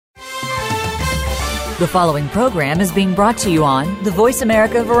The following program is being brought to you on the Voice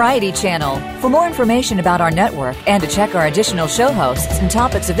America Variety Channel. For more information about our network and to check our additional show hosts and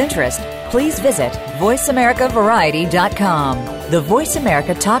topics of interest, please visit voiceamericavariety.com. The Voice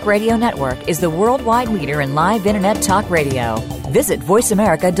America Talk Radio Network is the worldwide leader in live Internet talk radio. Visit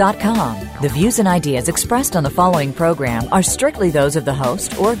voiceamerica.com. The views and ideas expressed on the following program are strictly those of the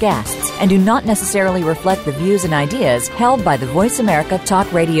host or guests and do not necessarily reflect the views and ideas held by the Voice America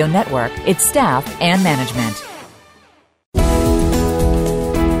Talk Radio Network, its staff, and management.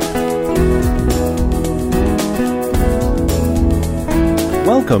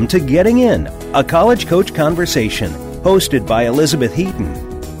 Welcome to Getting In, a college coach conversation, hosted by Elizabeth Heaton.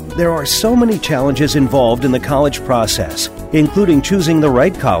 There are so many challenges involved in the college process, including choosing the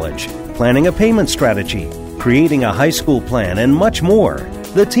right college, planning a payment strategy, creating a high school plan, and much more.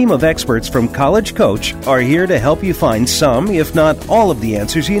 The team of experts from College Coach are here to help you find some, if not all, of the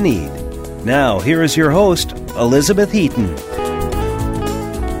answers you need. Now, here is your host, Elizabeth Heaton.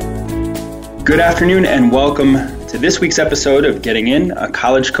 Good afternoon and welcome to this week's episode of Getting In, a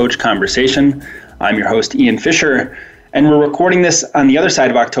College Coach Conversation. I'm your host, Ian Fisher, and we're recording this on the other side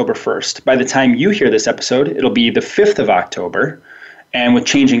of October 1st. By the time you hear this episode, it'll be the 5th of October, and with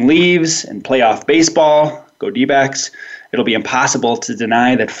changing leaves and playoff baseball, go D-backs, it'll be impossible to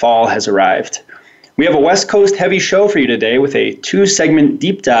deny that fall has arrived. We have a West Coast heavy show for you today with a 2-segment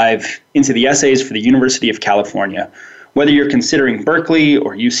deep dive into the essays for the University of California. Whether you're considering Berkeley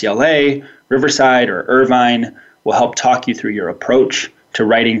or UCLA, Riverside or Irvine, we'll help talk you through your approach to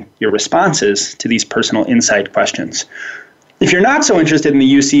writing your responses to these personal insight questions. If you're not so interested in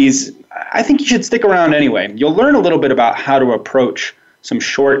the UCs, I think you should stick around anyway. You'll learn a little bit about how to approach some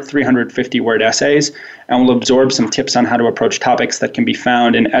short 350-word essays, and we'll absorb some tips on how to approach topics that can be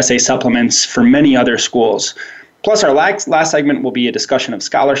found in essay supplements for many other schools. Plus, our last segment will be a discussion of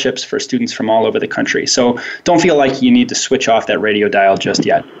scholarships for students from all over the country. So don't feel like you need to switch off that radio dial just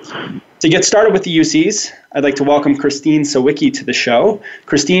yet. To get started with the UCs, I'd like to welcome Christine Sawicki to the show.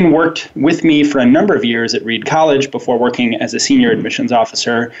 Christine worked with me for a number of years at Reed College before working as a senior admissions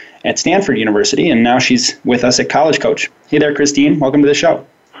officer at Stanford University, and now she's with us at College Coach. Hey there, Christine. Welcome to the show.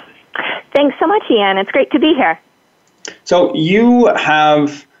 Thanks so much, Ian. It's great to be here. So you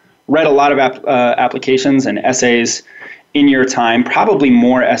have read a lot of applications and essays in your time, probably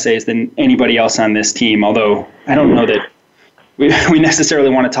more essays than anybody else on this team, although I don't know that we necessarily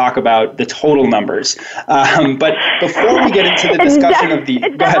want to talk about the total numbers. But before we get into the discussion of the...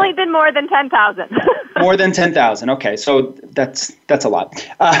 It's definitely been more than 10,000. More than 10,000. Okay, so that's a lot.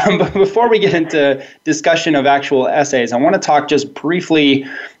 But before we get into discussion of actual essays, I want to talk just briefly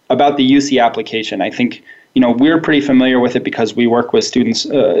about the UC application. I think we're pretty familiar with it because we work with students,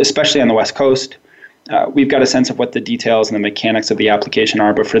 especially on the West Coast. We've got a sense of what the details and the mechanics of the application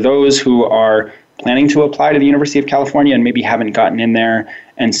are. But for those who are planning to apply to the University of California and maybe haven't gotten in there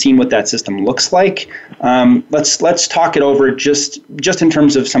and seen what that system looks like, let's talk it over just in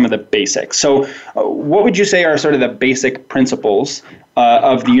terms of some of the basics. So what would you say are sort of the basic principles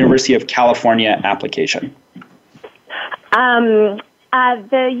of the University of California application?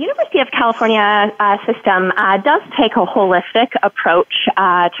 The University of California system does take a holistic approach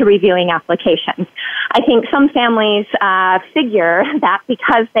to reviewing applications. I think some families figure that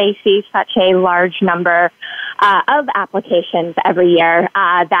because they see such a large number of applications every year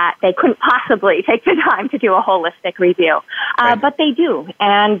that they couldn't possibly take the time to do a holistic review. Right. But they do,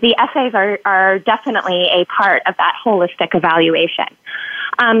 and the essays are definitely a part of that holistic evaluation.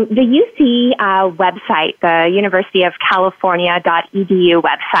 The UC website, the University of California.edu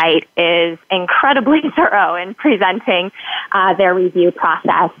website, is incredibly thorough in presenting their review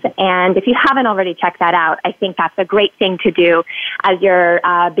process. And if you haven't already checked that out, I think that's a great thing to do as you're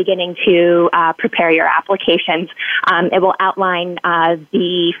beginning to prepare your applications. It will outline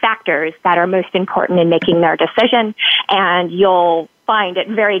the factors that are most important in making their decision, and you'll find it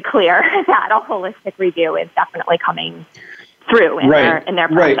very clear that a holistic review is definitely coming through in their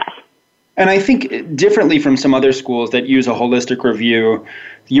process. Right. And I think differently from some other schools that use a holistic review,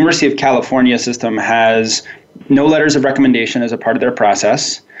 the University of California system has no letters of recommendation as a part of their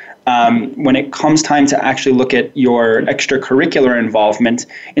process. When it comes time to actually look at your extracurricular involvement,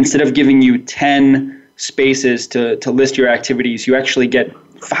 instead of giving you 10 spaces to list your activities, you actually get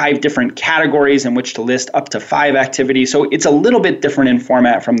 5 different categories in which to list up to 5 activities. So it's a little bit different in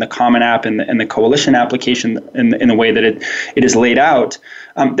format from the Common App and the Coalition application in the way that it is laid out.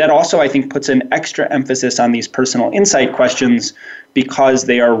 That also, I think, puts an extra emphasis on these personal insight questions because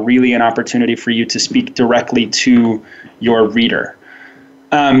they are really an opportunity for you to speak directly to your reader.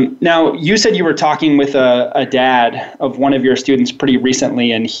 Now, you said you were talking with a dad of one of your students pretty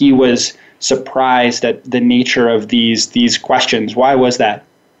recently, and he was surprised at the nature of these questions. Why was that?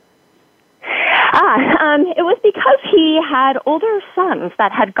 It was because he had older sons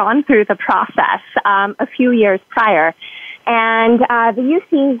that had gone through the process a few years prior. And the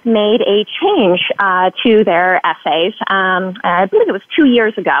UCs made a change to their essays. I believe it was 2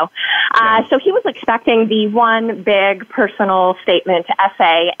 years ago. So he was expecting the one big personal statement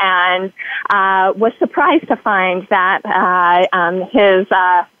essay and was surprised to find that his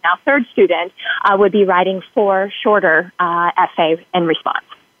now third student would be writing 4 shorter essays in response.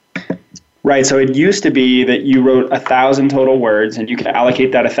 Right. So it used to be that you wrote 1,000 total words, and you could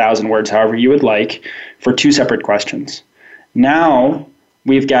allocate that 1,000 words however you would like for 2 separate questions. Now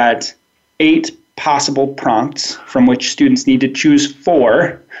we've got 8 possible prompts from which students need to choose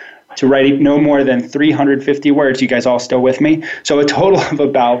 4 to write no more than 350 words. You guys all still with me? So a total of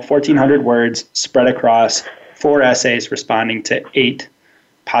about 1,400 words spread across 4 essays responding to 8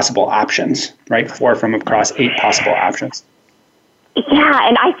 possible options, right? 4 from across 8 possible options. Yeah,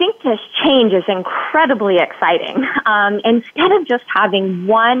 and I think this change is incredibly exciting. Instead of just having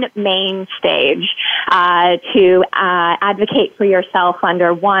one main stage to advocate for yourself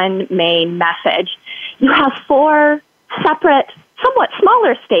under one main message, you have 4 separate, somewhat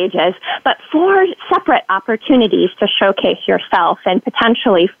smaller stages, but 4 separate opportunities to showcase yourself in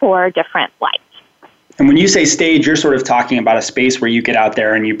potentially 4 different lights. And when you say stage, you're sort of talking about a space where you get out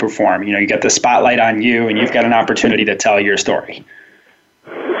there and you perform. You know, you get the spotlight on you and you've got an opportunity to tell your story.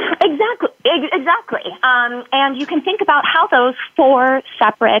 Exactly. And you can think about how those 4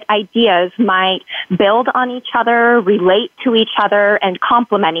 separate ideas might build on each other, relate to each other, and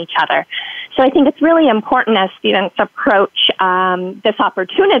complement each other. So I think it's really important as students approach this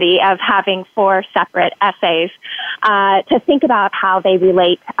opportunity of having 4 separate essays to think about how they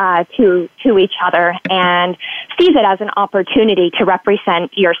relate to each other and seize it as an opportunity to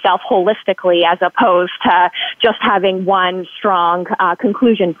represent yourself holistically as opposed to just having one strong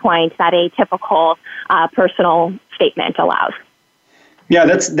conclusion point that a typical personal statement allows. Yeah,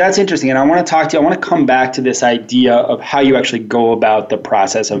 that's interesting. And I want to talk to you, I want to come back to this idea of how you actually go about the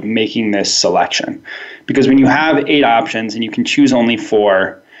process of making this selection. Because when you have 8 options and you can choose only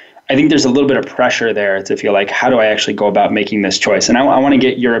 4, I think there's a little bit of pressure there to feel like, how do I actually go about making this choice? And I want to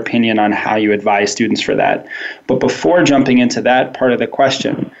get your opinion on how you advise students for that. But before jumping into that part of the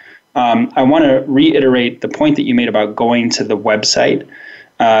question, I want to reiterate the point that you made about going to the website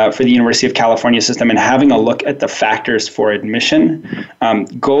for the University of California system and having a look at the factors for admission.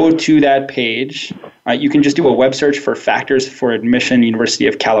 Go to that page. You can just do a web search for factors for admission, University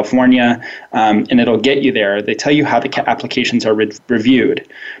of California, and it'll get you there. They tell you how the applications are reviewed.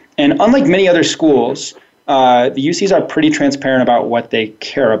 And unlike many other schools, the UCs are pretty transparent about what they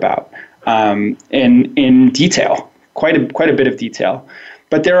care about in detail, quite a bit of detail.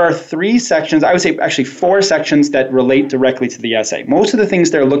 But there are 3 sections, I would say actually 4 sections that relate directly to the essay. Most of the things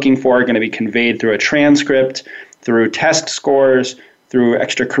they're looking for are going to be conveyed through a transcript, through test scores, through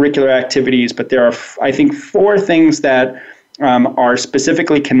extracurricular activities. But there are, I think, 4 things that are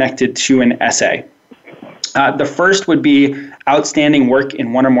specifically connected to an essay. The first would be outstanding work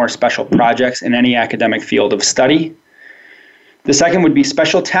in one or more special projects in any academic field of study. The second would be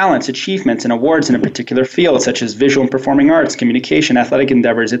special talents, achievements, and awards in a particular field, such as visual and performing arts, communication, athletic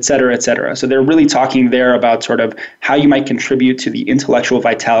endeavors, et cetera, et cetera. So they're really talking there about sort of how you might contribute to the intellectual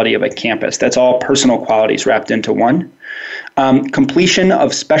vitality of a campus. That's all personal qualities wrapped into one. Completion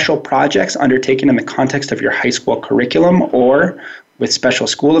of special projects undertaken in the context of your high school curriculum or with special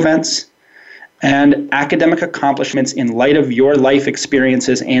school events. And academic accomplishments in light of your life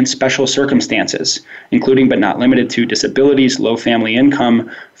experiences and special circumstances, including but not limited to disabilities, low family income,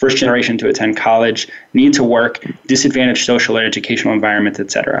 first generation to attend college, need to work, disadvantaged social and educational environment,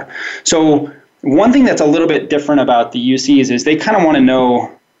 etc. So one thing that's a little bit different about the UCs is they kind of want to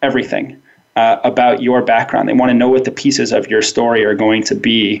know everything about your background. They want to know what the pieces of your story are going to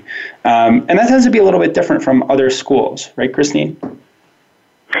be. And that tends to be a little bit different from other schools, right, Christine?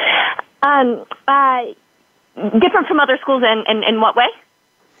 Different from other schools in what way?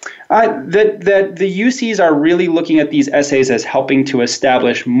 That the UCs are really looking at these essays as helping to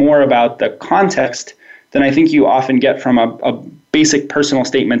establish more about the context than I think you often get from a basic personal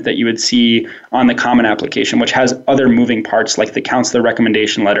statement that you would see on the Common Application, which has other moving parts like the counselor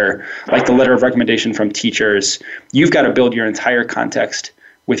recommendation letter, like the letter of recommendation from teachers. You've got to build your entire context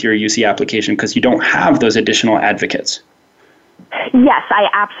with your UC application because you don't have those additional advocates. Yes, I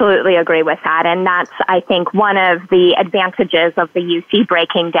absolutely agree with that. And that's, I think, one of the advantages of the UC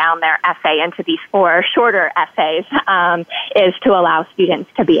breaking down their essay into these 4 shorter essays is to allow students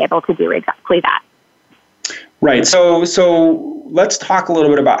to be able to do exactly that. Right. So let's talk a little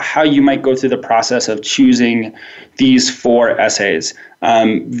bit about how you might go through the process of choosing these 4 essays.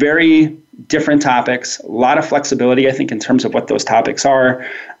 Very different topics, a lot of flexibility, I think, in terms of what those topics are.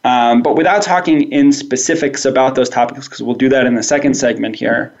 But without talking in specifics about those topics, because we'll do that in the second segment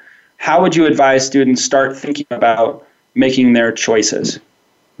here, how would you advise students start thinking about making their choices?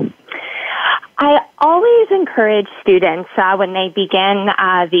 I always encourage students when they begin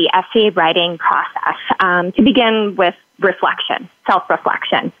the essay writing process to begin with reflection,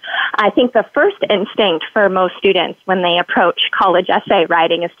 self-reflection. I think the first instinct for most students when they approach college essay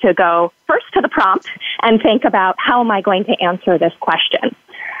writing is to go first to the prompt and think about, how am I going to answer this question?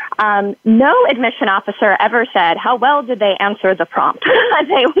 No admission officer ever said, how well did they answer the prompt?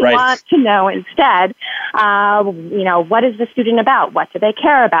 They want to know instead, what is the student about? What do they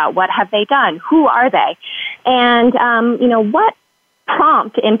care about? What have they done? Who are they? And, what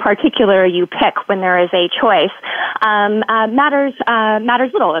prompt in particular you pick when there is a choice matters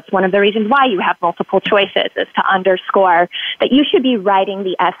little. It's one of the reasons why you have multiple choices, is to underscore that you should be writing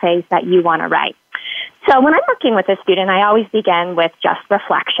the essays that you want to write. So when I'm working with a student, I always begin with just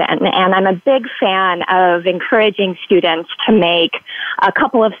reflection, and I'm a big fan of encouraging students to make a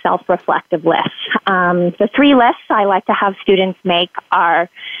couple of self-reflective lists. The 3 lists I like to have students make are: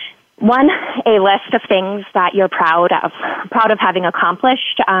 1, a list of things that you're proud of having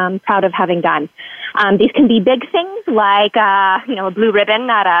accomplished, proud of having done. These can be big things like, a blue ribbon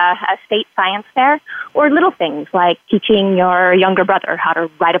at a state science fair, or little things like teaching your younger brother how to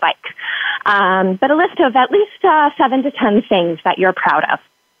ride a bike. But a list of at least 7 to 10 things that you're proud of.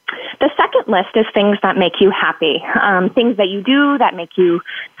 The second list is things that make you happy, things that you do that make you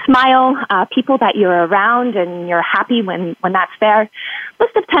smile, people that you're around and you're happy when that's there.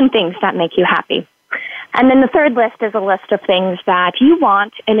 List of 10 things that make you happy. And then the third list is a list of things that you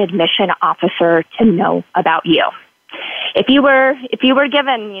want an admission officer to know about you. If you were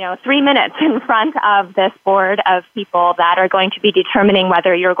given, 3 minutes in front of this board of people that are going to be determining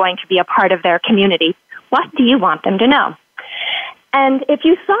whether you're going to be a part of their community, what do you want them to know? And if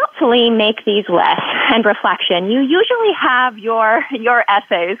you thoughtfully make these lists and reflection, you usually have your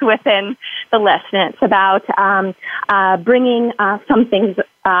essays within the list. And it's about bringing some things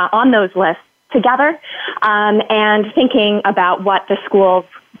on those lists together and thinking about what the schools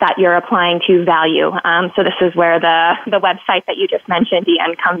that you're applying to value. So this is where the website that you just mentioned,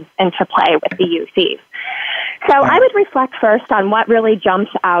 Ian, comes into play with the UCs. So I would reflect first on what really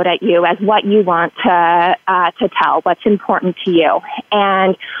jumps out at you as what you want to tell, what's important to you.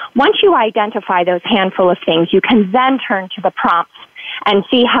 And once you identify those handful of things, you can then turn to the prompts and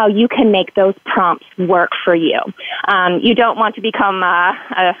see how you can make those prompts work for you. You don't want to become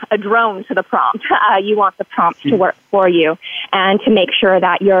a drone to the prompt. You want the prompts to work for you and to make sure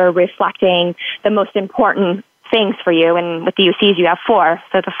that you're reflecting the most important things for you. And with the UCs, you have 4.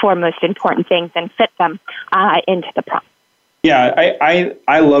 So the 4 most important things, and fit them into the prompt. Yeah,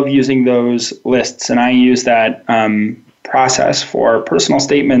 I love using those lists, and I use that process for personal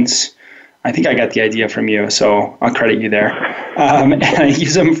statements. I think I got the idea from you, so I'll credit you there. And I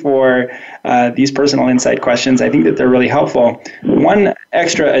use them for these personal insight questions. I think that they're really helpful. One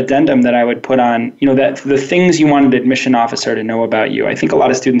extra addendum that I would put on, that the things you want an admission officer to know about you. I think a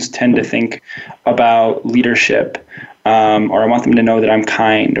lot of students tend to think about leadership, or I want them to know that I'm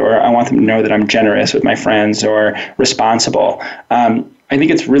kind, or I want them to know that I'm generous with my friends, or responsible. I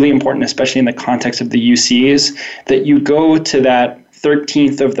think it's really important, especially in the context of the UCs, that you go to that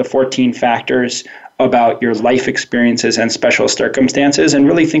 13th of the 14 factors about your life experiences and special circumstances, and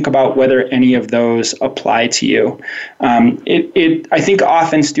really think about whether any of those apply to you. I think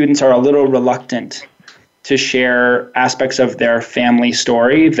often students are a little reluctant to share aspects of their family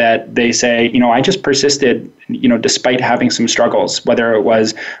story that they say, I just persisted, despite having some struggles, whether it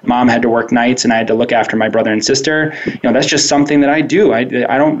was mom had to work nights and I had to look after my brother and sister. That's just something that I do. I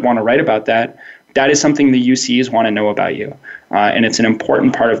don't want to write about that. That is something the UCs want to know about you. And it's an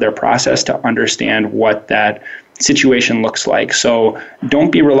important part of their process to understand what that situation looks like. So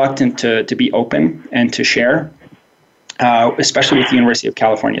don't be reluctant to be open and to share, especially with the University of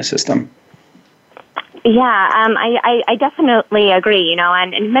California system. Yeah, I definitely agree.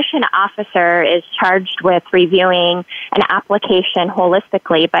 An admission officer is charged with reviewing an application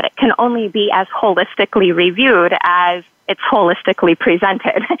holistically, but it can only be as holistically reviewed as it's holistically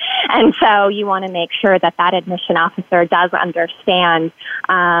presented. And so you want to make sure that admission officer does understand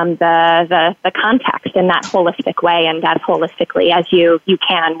the context in that holistic way, and as holistically as you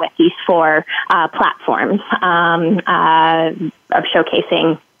can with these 4 platforms of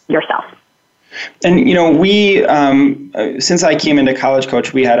showcasing yourself. And, we, since I came into College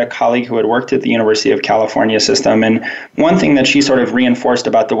Coach, we had a colleague who had worked at the University of California system. And one thing that she sort of reinforced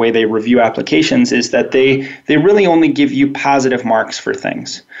about the way they review applications is that they really only give you positive marks for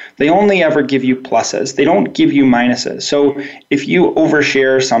things. They only ever give you pluses. They don't give you minuses. So if you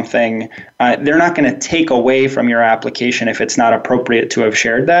overshare something, they're not going to take away from your application if it's not appropriate to have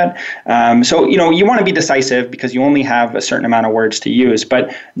shared that. So, you want to be decisive because you only have a certain amount of words to use,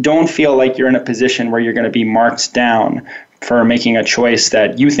 but don't feel like you're in a position where you're going to be marked down for making a choice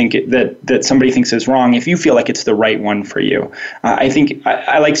that you think that somebody thinks is wrong if you feel like it's the right one for you. I think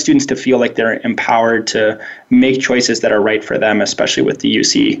I like students to feel like they're empowered to make choices that are right for them, especially with the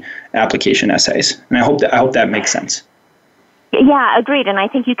UC application essays. And I hope that makes sense. Yeah, agreed. And I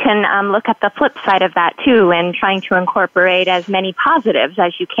think you can look at the flip side of that, too, and trying to incorporate as many positives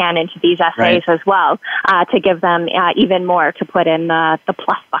as you can into these essays as well, to give them even more to put in the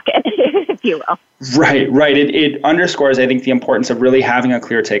plus bucket, if you will. Right. It underscores, I think, the importance of really having a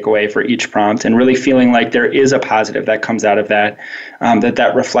clear takeaway for each prompt and really feeling like there is a positive that comes out of that,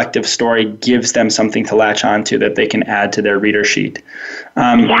 that reflective story gives them something to latch onto that they can add to their reader sheet.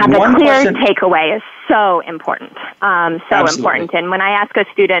 The clear takeaway is so important. Important. And when I ask a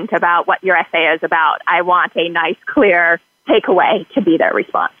student about what your essay is about, I want a nice, clear takeaway to be their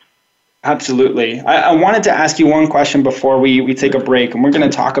response. Absolutely. I wanted to ask you one question before we take a break, and we're going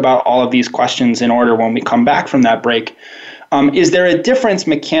to talk about all of these questions in order when we come back from that break. Is there a difference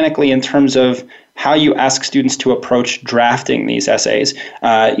mechanically in terms of how you ask students to approach drafting these essays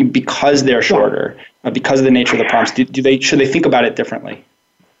because they're shorter, because of the nature of the prompts? Should they think about it differently?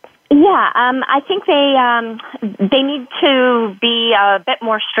 Yeah, I think they need to be a bit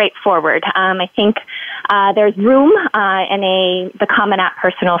more straightforward. I think there's room in the Common App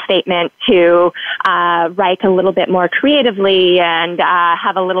personal statement to write a little bit more creatively and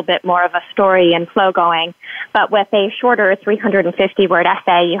have a little bit more of a story and flow going. But with a shorter 350-word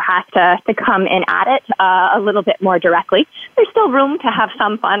essay, you have to come in at it a little bit more directly. There's still room to have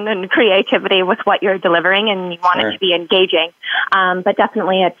some fun and creativity with what you're delivering, and you want it to be engaging. But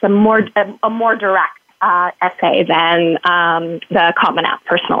definitely, it's a more direct essay than the Common App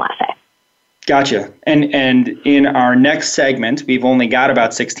personal essay. Gotcha. And in our next segment, we've only got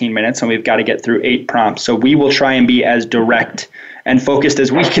about 16 minutes, and we've got to get through 8 prompts. So we will try and be as direct and focused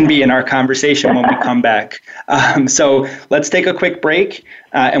as we can be in our conversation when we come back. So let's take a quick break,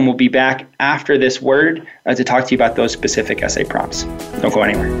 and we'll be back after this word to talk to you about those specific essay prompts. Don't go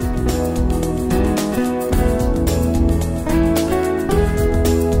anywhere.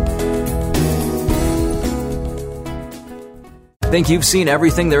 Think you've seen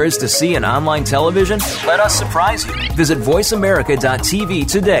everything there is to see in online television? Let us surprise you. Visit voiceamerica.tv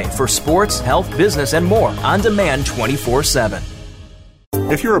today for sports, health, business, and more on demand 24/7.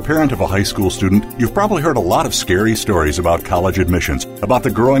 If you're a parent of a high school student, you've probably heard a lot of scary stories about college admissions, about the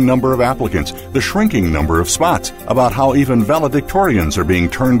growing number of applicants, the shrinking number of spots, about how even valedictorians are being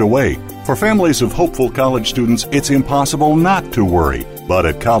turned away. For families of hopeful college students, it's impossible not to worry. But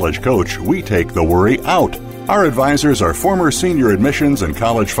at College Coach, we take the worry out. Our advisors are former senior admissions and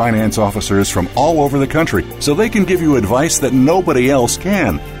college finance officers from all over the country, so they can give you advice that nobody else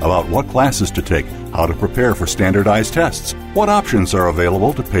can about what classes to take, how to prepare for standardized tests, what options are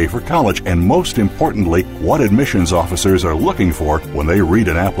available to pay for college, and most importantly, what admissions officers are looking for when they read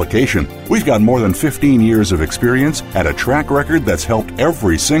an application. We've got more than 15 years of experience and a track record that's helped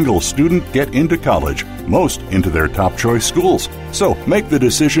every single student get into college, most into their top choice schools. So make the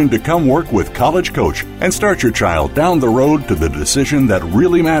decision to come work with College Coach and start your child down the road to the decision that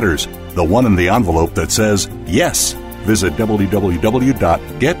really matters, the one in the envelope that says yes. Visit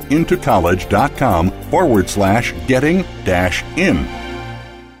www.getintocollege.com/getting-in.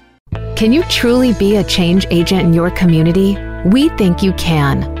 Can you truly be a change agent in your community? We think you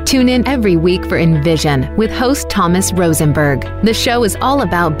can. Tune in every week for Envision with host Thomas Rosenberg. The show is all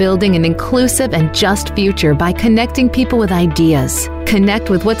about building an inclusive and just future by connecting people with ideas.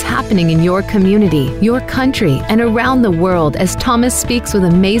 Connect with what's happening in your community, your country, and around the world as Thomas speaks with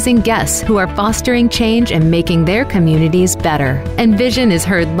amazing guests who are fostering change and making their communities better. Envision is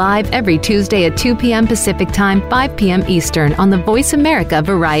heard live every Tuesday at 2 p.m. Pacific Time, 5 p.m. Eastern on the Voice America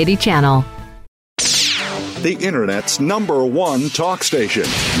Variety Channel. The Internet's #1 talk station.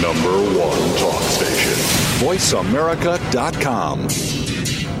 #1 talk station. VoiceAmerica.com.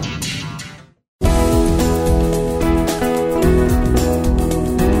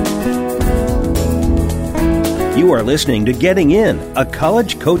 You are listening to Getting In, a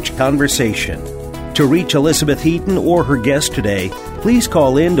College Coach Conversation. To reach Elizabeth Heaton or her guest today, please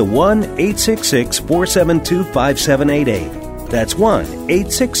call in to 1-866-472-5788. That's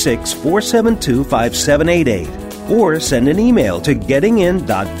 1-866-472-5788. Or send an email to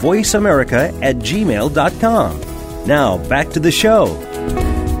gettingin.voiceamerica@gmail.com. Now, back to the show.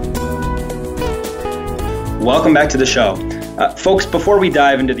 Welcome back to the show. Folks, before we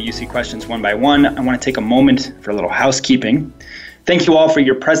dive into the UC questions one by one, I want to take a moment for a little housekeeping. Thank you all for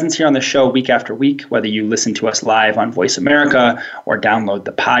your presence here on the show week after week, whether you listen to us live on Voice America or download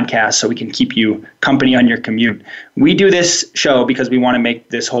the podcast so we can keep you company on your commute. We do this show because we want to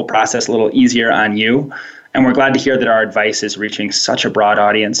make this whole process a little easier on you. And we're glad to hear that our advice is reaching such a broad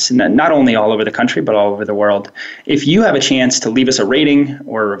audience, not only all over the country, but all over the world. If you have a chance to leave us a rating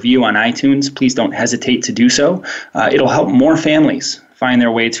or a review on iTunes, please don't hesitate to do so. It'll help more families find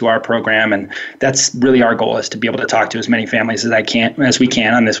their way to our program. And that's really our goal, is to be able to talk to as many families as we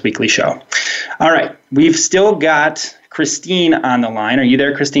can on this weekly show. All right. We've still got Christine on the line. Are you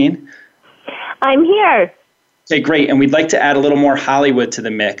there, Christine? I'm here. Okay, great. And we'd like to add a little more Hollywood to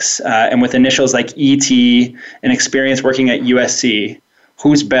the mix. And with initials like E.T. and experience working at USC,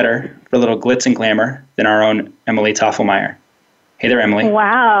 who's better for a little glitz and glamour than our own Emily Toffelmeyer? Hey there, Emily.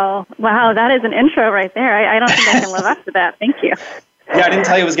 Wow, that is an intro right there. I don't think I can live up to that. Thank you. Yeah, I didn't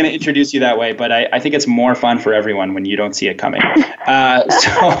tell you I was going to introduce you that way, but I think it's more fun for everyone when you don't see it coming.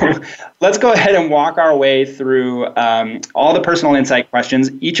 So let's go ahead and walk our way through all the personal insight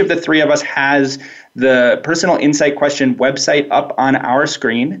questions. Each of the three of us has the personal insight question website up on our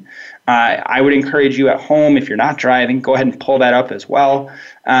screen. I would encourage you at home, if you're not driving, go ahead and pull that up as well.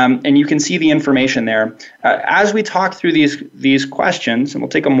 And you can see the information there. As we talk through these questions, and we'll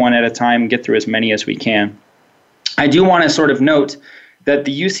take them one at a time and get through as many as we can, I do want to sort of note that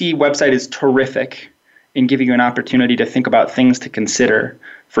the UC website is terrific in giving you an opportunity to think about things to consider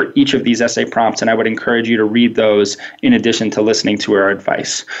for each of these essay prompts, and I would encourage you to read those in addition to listening to our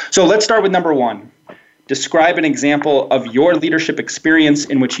advice. So let's start with number one. Describe an example of your leadership experience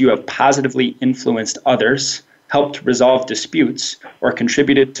in which you have positively influenced others, helped resolve disputes, or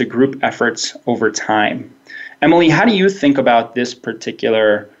contributed to group efforts over time. Emily, how do you think about this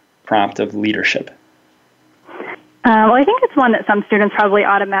particular prompt of leadership? Well, I think it's one that some students probably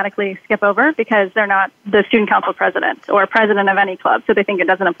automatically skip over because they're not the student council president or president of any club, so they think it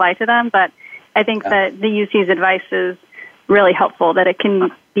doesn't apply to them. But I think that the UC's advice is really helpful, that it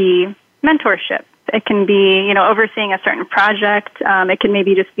can be mentorship. It can be, overseeing a certain project. It can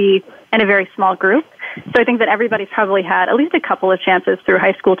maybe just be in a very small group. So I think that everybody's probably had at least a couple of chances through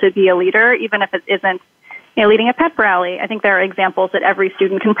high school to be a leader, even if it isn't leading a pep rally. I think there are examples that every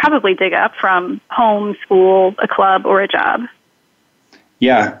student can probably dig up from home, school, a club, or a job.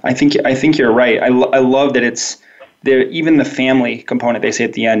 Yeah, I think you're right. I love that it's there. Even the family component, they say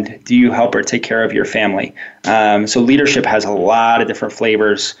at the end, do you help or take care of your family? So leadership has a lot of different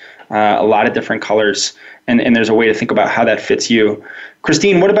flavors, a lot of different colors, and there's a way to think about how that fits you.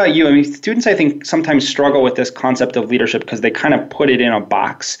 Christine, what about you? I mean, students, I think, sometimes struggle with this concept of leadership because they kind of put it in a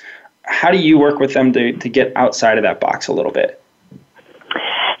box. How do you work with them to get outside of that box a little bit?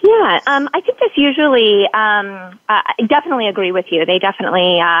 Yeah, I think this usually, I definitely agree with you. They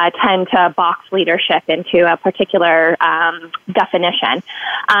definitely tend to box leadership into a particular definition.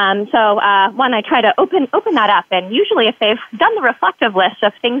 So one, I try to open that up, and usually if they've done the reflective list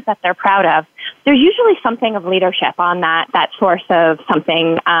of things that they're proud of, there's usually something of leadership on that source of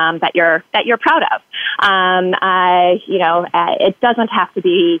something that you're proud of. It doesn't have to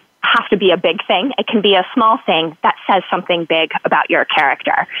be a big thing. It can be a small thing that says something big about your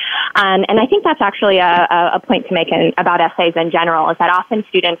character. And I think that's actually a point to make about essays in general, is that often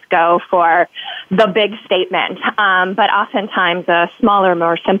students go for the big statement, but oftentimes a smaller,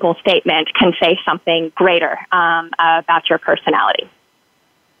 more simple statement can say something greater about your personality.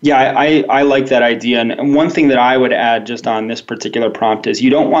 Yeah, I like that idea. And one thing that I would add just on this particular prompt is you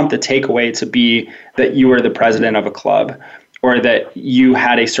don't want the takeaway to be that you are the president of a club or that you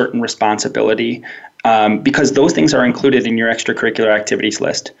had a certain responsibility, because those things are included in your extracurricular activities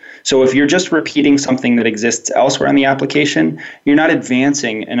list. So if you're just repeating something that exists elsewhere in the application, you're not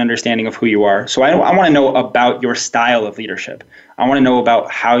advancing an understanding of who you are. So I want to know about your style of leadership. I want to know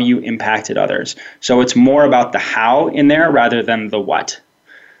about how you impacted others. So it's more about the how in there rather than the what.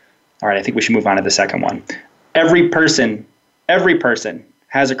 All right, I think we should move on to the second one. Every person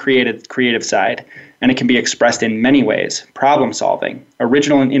has a creative side, and it can be expressed in many ways: problem solving,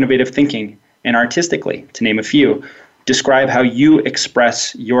 original and innovative thinking, and artistically, to name a few. Describe how you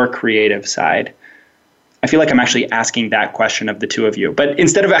express your creative side. I feel like I'm actually asking that question of the two of you, but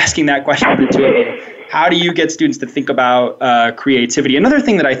instead of asking that question of the two of you, how do you get students to think about creativity? Another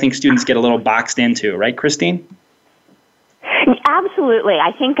thing that I think students get a little boxed into, right, Christine? Absolutely.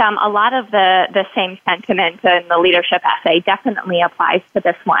 I think a lot of the same sentiment in the leadership essay definitely applies to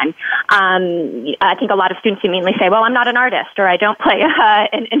this one. I think a lot of students immediately say, well, I'm not an artist or I don't play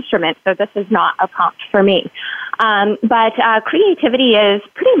an instrument, so this is not a prompt for me. But creativity is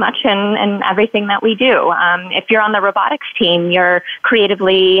pretty much in everything that we do. If you're on the robotics team, you're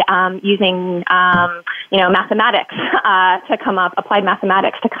creatively using mathematics applied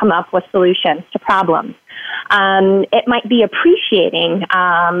mathematics to come up with solutions to problems. It might be appreciating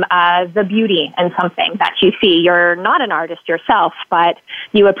the beauty in something that you see. You're not an artist yourself, but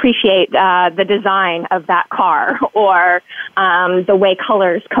you appreciate the design of that car or the way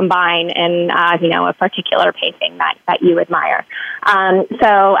colors combine in a particular painting that you admire.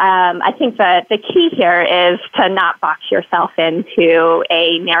 So I think that the key here is to not box yourself into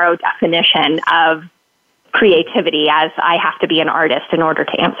a narrow definition of creativity as I have to be an artist in order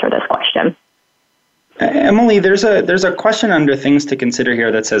to answer this question. Emily, there's a question under things to consider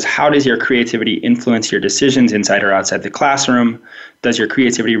here that says, how does your creativity influence your decisions inside or outside the classroom? Does your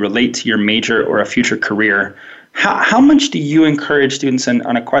creativity relate to your major or a future career? How much do you encourage students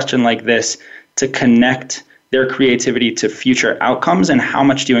on a question like this to connect their creativity to future outcomes, and how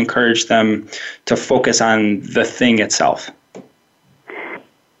much do you encourage them to focus on the thing itself?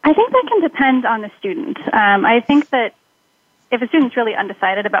 I think that can depend on the student. I think that if a student's really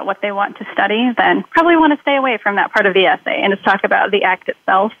undecided about what they want to study, then probably want to stay away from that part of the essay and just talk about the act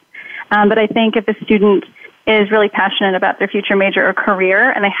itself. But I think if a student is really passionate about their future major or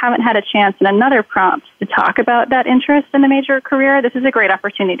career and they haven't had a chance in another prompt to talk about that interest in the major or career, this is a great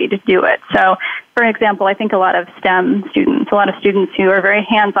opportunity to do it. So, for example, I think a lot of STEM students, a lot of students who are very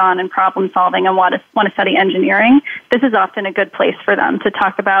hands-on in problem solving and want to study engineering, this is often a good place for them to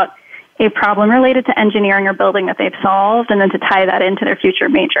talk about a problem related to engineering or building that they've solved, and then to tie that into their future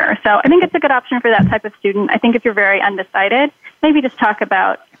major. So I think it's a good option for that type of student. I think if you're very undecided, maybe just talk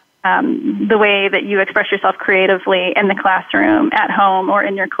about the way that you express yourself creatively in the classroom, at home, or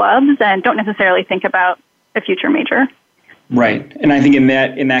in your clubs, and don't necessarily think about a future major. Right. And I think in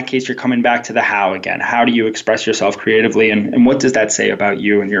that case, you're coming back to the how again. How do you express yourself creatively, and what does that say about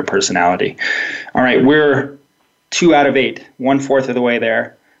you and your personality? All right, we're 2 out of 8, 1/4 of the way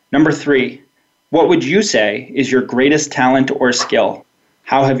there. Number 3, what would you say is your greatest talent or skill?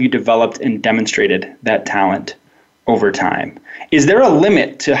 How have you developed and demonstrated that talent over time? Is there a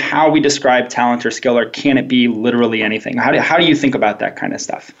limit to how we describe talent or skill, or can it be literally anything? How do you think about that kind of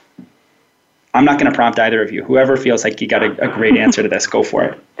stuff? I'm not going to prompt either of you. Whoever feels like you got a great answer to this, go for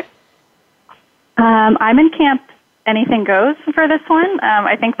it. I'm in camp anything goes for this one.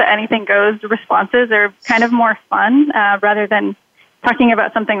 I think the anything goes responses are kind of more fun rather than talking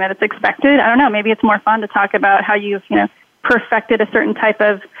about something that is expected. I don't know, maybe it's more fun to talk about how you've, perfected a certain type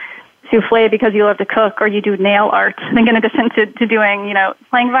of souffle because you love to cook, or you do nail art. I think in addition to doing,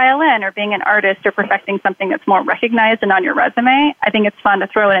 playing violin or being an artist or perfecting something that's more recognized and on your resume, I think it's fun to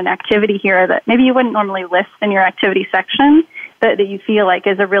throw in an activity here that maybe you wouldn't normally list in your activity section, that you feel like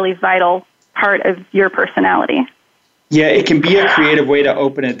is a really vital part of your personality. Yeah, it can be a creative way to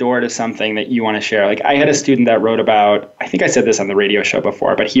open a door to something that you want to share. Like I had a student that wrote about, I think I said this on the radio show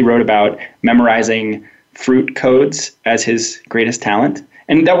before, but he wrote about memorizing fruit codes as his greatest talent.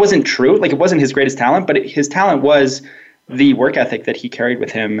 And that wasn't true. Like it wasn't his greatest talent, but his talent was the work ethic that he carried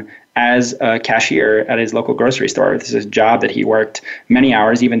with him as a cashier at his local grocery store. This is a job that he worked many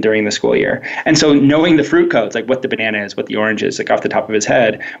hours, even during the school year. And so knowing the fruit codes, like what the banana is, what the orange is, like off the top of his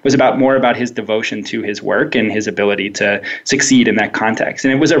head, was more about his devotion to his work and his ability to succeed in that context.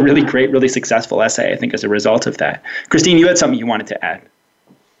 And it was a really great, really successful essay, I think, as a result of that. Christine, you had something you wanted to add.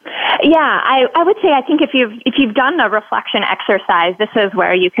 Yeah, I would say I think if you've done the reflection exercise, this is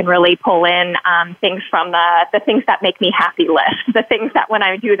where you can really pull in things from the things that make me happy list, the things that when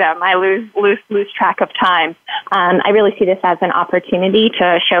I do them I lose track of time. I really see this as an opportunity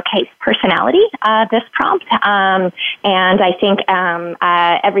to showcase personality. This prompt, and I think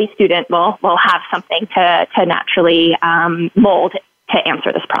every student will have something to naturally mold to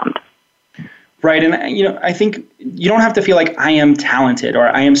answer this prompt. Right. And, I think you don't have to feel like I am talented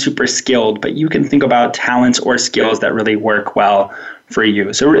or I am super skilled, but you can think about talents or skills that really work well for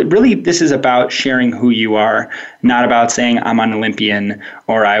you. So really, this is about sharing who you are, not about saying I'm an Olympian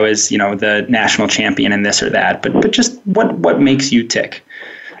or I was, the national champion in this or that, but just what makes you tick.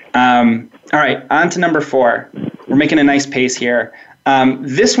 All right. On to number 4. We're making a nice pace here.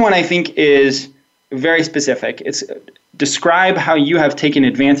 This one, I think, is very specific. It's describe how you have taken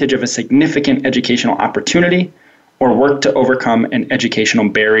advantage of a significant educational opportunity or worked to overcome an educational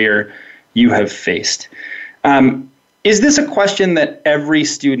barrier you have faced. Is this a question that every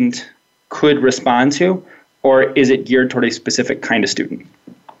student could respond to, or is it geared toward a specific kind of student?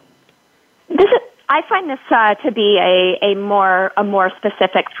 I find this to be a more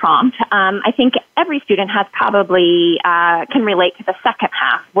specific prompt. I think every student has probably can relate to the second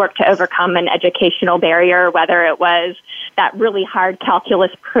half, work to overcome an educational barrier, whether it was that really hard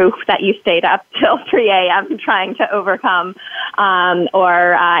calculus proof that you stayed up till 3 a.m. trying to overcome,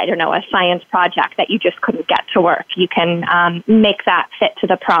 or a science project that you just couldn't get to work. You can make that fit to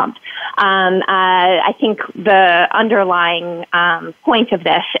the prompt. I think the underlying point of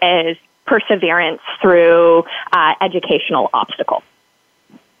this is perseverance through educational obstacles.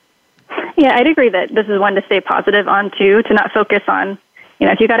 Yeah, I'd agree that this is one to stay positive on, too, to not focus on,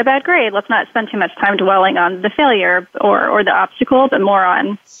 if you got a bad grade, let's not spend too much time dwelling on the failure or the obstacle, but more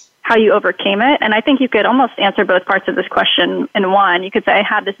on how you overcame it. And I think you could almost answer both parts of this question in one. You could say, I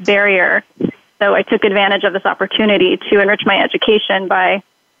had this barrier, so I took advantage of this opportunity to enrich my education by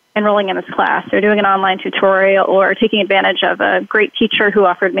enrolling in this class or doing an online tutorial or taking advantage of a great teacher who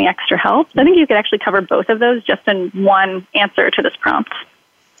offered me extra help. So I think you could actually cover both of those just in one answer to this prompt.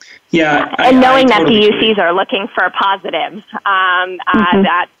 Yeah, and knowing that the UCs are looking for positives,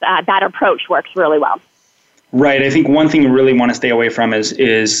 that approach works really well. Right. I think one thing you really want to stay away from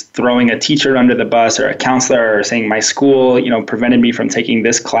is throwing a teacher under the bus or a counselor or saying my school, prevented me from taking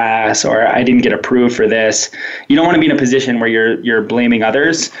this class or I didn't get approved for this. You don't want to be in a position where you're blaming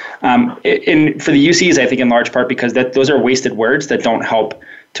others. And for the UCs, I think in large part because those are wasted words that don't help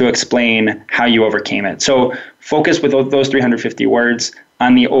to explain how you overcame it. So focus with those 350 words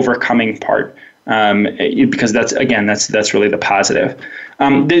on the overcoming part. Because that's really the positive.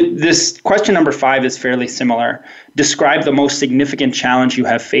 This question number 5 is fairly similar. Describe the most significant challenge you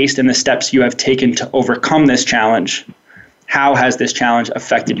have faced and the steps you have taken to overcome this challenge. How has this challenge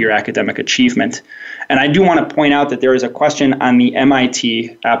affected your academic achievement? And I do want to point out that there is a question on the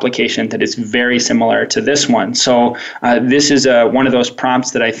MIT application that is very similar to this one. So this is one of those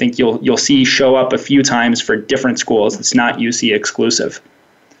prompts that I think you'll see show up a few times for different schools. It's not UC exclusive.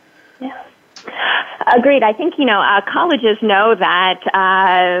 Agreed. I think, colleges know that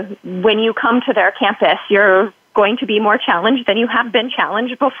when you come to their campus, you're going to be more challenged than you have been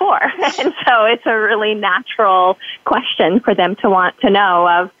challenged before. And so it's a really natural question for them to want to know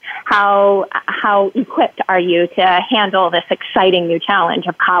of how equipped are you to handle this exciting new challenge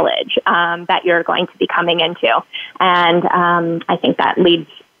of college that you're going to be coming into. And I think that leads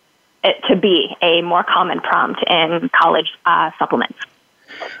it to be a more common prompt in college supplements.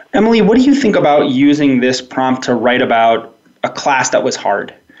 Emily, what do you think about using this prompt to write about a class that was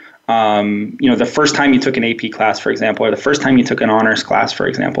hard? The first time you took an AP class, for example, or the first time you took an honors class, for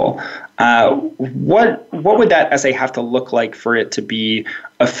example. What would that essay have to look like for it to be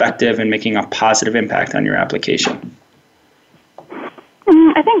effective in making a positive impact on your application?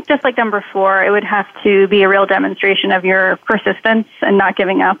 I think just like number 4, it would have to be a real demonstration of your persistence and not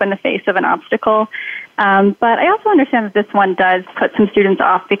giving up in the face of an obstacle. But I also understand that this one does put some students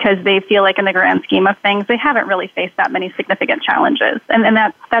off because they feel like in the grand scheme of things, they haven't really faced that many significant challenges. And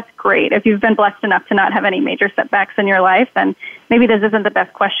that's great. If you've been blessed enough to not have any major setbacks in your life, then maybe this isn't the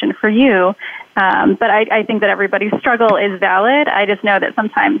best question for you. But I think that everybody's struggle is valid. I just know that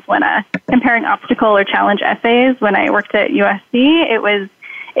sometimes when comparing obstacle or challenge essays, when I worked at USC,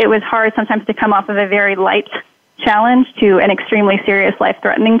 it was hard sometimes to come off of a very light challenge to an extremely serious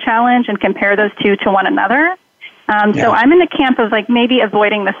life-threatening challenge and compare those two to one another. So I'm in the camp of maybe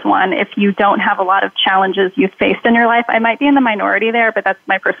avoiding this one if you don't have a lot of challenges you've faced in your life. I might be in the minority there, but that's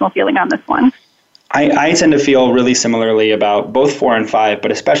my personal feeling on this one. I tend to feel really similarly about both 4 and 5,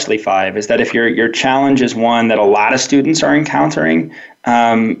 but especially 5, is that if your challenge is one that a lot of students are encountering,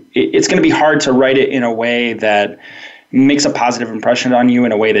 it's going to be hard to write it in a way that makes a positive impression on you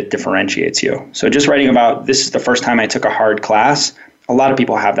in a way that differentiates you. So just writing about this is the first time I took a hard class, a lot of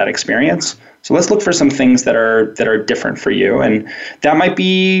people have that experience. So let's look for some things that are different for you. And that might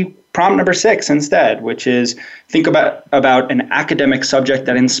be prompt number 6 instead, which is think about an academic subject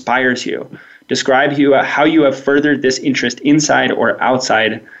that inspires you. Describe how you have furthered this interest inside or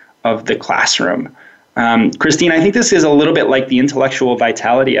outside of the classroom. Christine, I think this is a little bit like the intellectual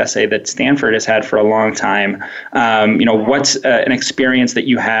vitality essay that Stanford has had for a long time. What's an experience that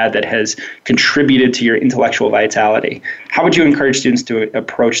you had that has contributed to your intellectual vitality? How would you encourage students to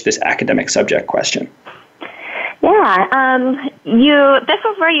approach this academic subject question? Yeah, this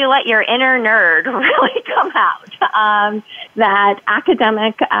is where you let your inner nerd really come out. that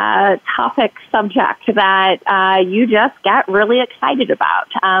academic topic subject that you just get really excited about.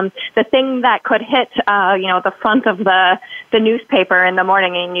 The thing that could hit, the front of the newspaper in the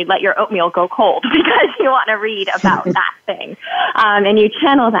morning and you'd let your oatmeal go cold because you want to read about that thing. And you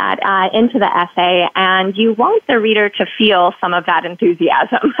channel that into the essay, and you want the reader to feel some of that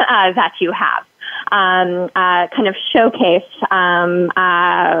enthusiasm that you have. Kind of showcase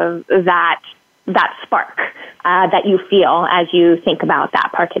that spark that you feel as you think about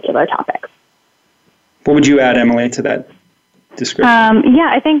that particular topic. What would you add, Emily, to that description?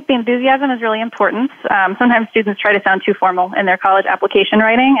 I think the enthusiasm is really important. Sometimes students try to sound too formal in their college application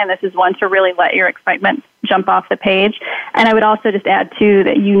writing, and this is one to really let your excitement jump off the page. And I would also just add, too,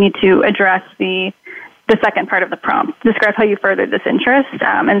 that you need to address the second part of the prompt. Describe how you furthered this interest.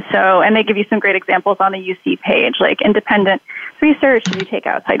 And they give you some great examples on the UC page, like independent research. Did you take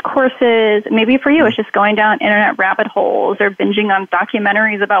outside courses? Maybe for you, it's just going down internet rabbit holes or binging on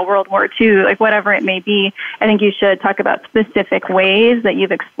documentaries about World War II, like whatever it may be. I think you should talk about specific ways that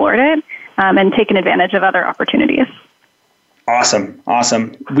you've explored it and taken advantage of other opportunities. Awesome.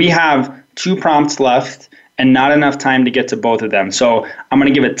 We have 2 prompts left and not enough time to get to both of them. So I'm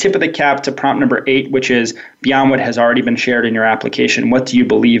going to give a tip of the cap to prompt number 8, which is beyond what has already been shared in your application. What do you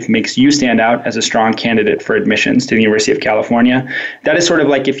believe makes you stand out as a strong candidate for admissions to the University of California? That is sort of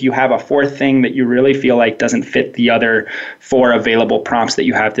like if you have a 4th thing that you really feel like doesn't fit the other 4 available prompts that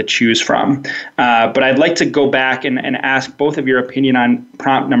you have to choose from. But I'd like to go back and ask both of your opinion on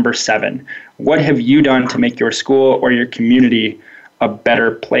prompt number 7. What have you done to make your school or your community a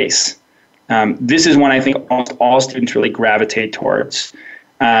better place? This is one I think all students really gravitate towards.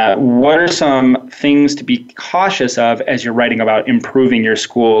 What are some things to be cautious of as you're writing about improving your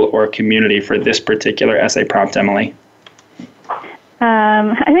school or community for this particular essay prompt, Emily?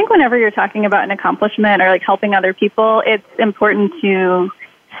 I think whenever you're talking about an accomplishment or like helping other people, it's important to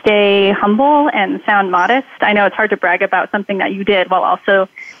stay humble and sound modest. I know it's hard to brag about something that you did while also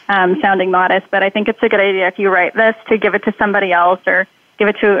sounding modest, but I think it's a good idea if you write this to give it to somebody else or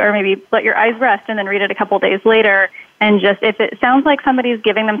maybe let your eyes rest and then read it a couple days later. And just if it sounds like somebody's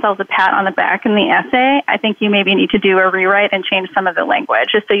giving themselves a pat on the back in the essay, I think you maybe need to do a rewrite and change some of the language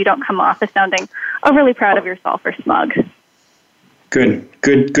just so you don't come off as sounding overly proud of yourself or smug.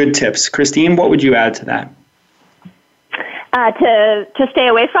 Good tips. Christine, what would you add to that? To stay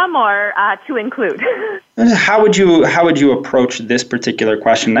away from or to include? How would you approach this particular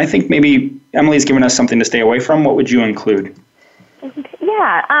question? I think maybe Emily's given us something to stay away from. What would you include?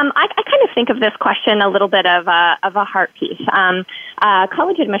 Yeah, I kind of think of this question a little bit of a heart piece.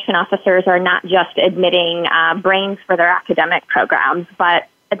 College admission officers are not just admitting brains for their academic programs, but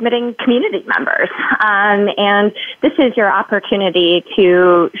admitting community members. And this is your opportunity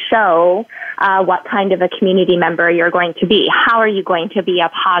to show what kind of a community member you're going to be. How are you going to be a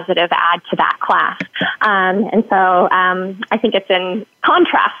positive add to that class? And so I think it's in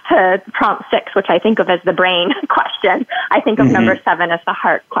contrast to prompt 6, which I think of as the brain question. I think of number 7 as the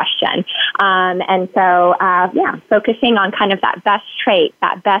heart question. And so, focusing on kind of that best trait,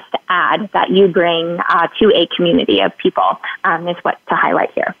 that best add that you bring to a community of people is what to highlight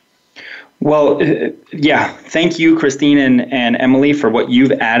here. Well, thank you, Christine and Emily, for what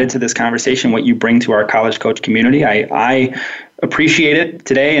you've added to this conversation, what you bring to our College Coach community. I appreciate it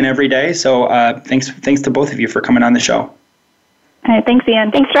today and every day. So thanks to both of you for coming on the show. All right, thanks,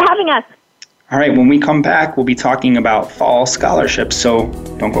 Ian. Thanks for having us. All right, when we come back, we'll be talking about fall scholarships, so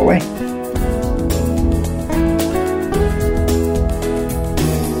don't go away.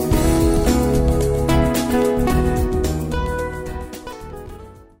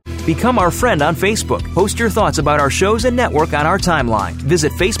 Become our friend on Facebook. Post your thoughts about our shows and network on our timeline.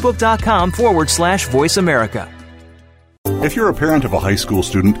 Visit facebook.com/Voice America. If you're a parent of a high school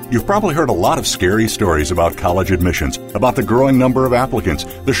student, you've probably heard a lot of scary stories about college admissions, about the growing number of applicants,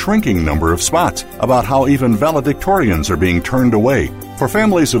 the shrinking number of spots, about how even valedictorians are being turned away. For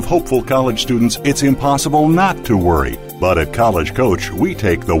families of hopeful college students, it's impossible not to worry. But at College Coach, we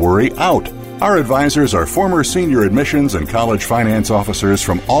take the worry out. Our advisors are former senior admissions and college finance officers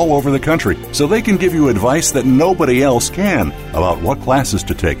from all over the country, so they can give you advice that nobody else can about what classes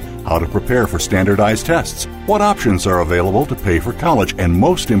to take, how to prepare for standardized tests, what options are available to pay for college, and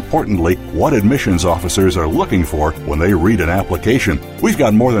most importantly, what admissions officers are looking for when they read an application. We've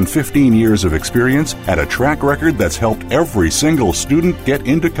got more than 15 years of experience and a track record that's helped every single student get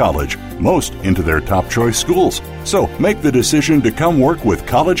into college, most into their top choice schools. So make the decision to come work with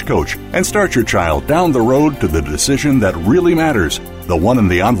College Coach and start your child down the road to the decision that really matters, the one in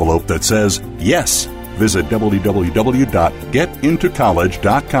the envelope that says yes. Visit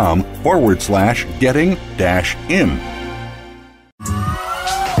www.getintocollege.com/getting-in.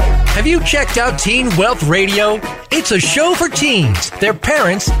 Have you checked out Teen Wealth Radio? It's a show for teens, their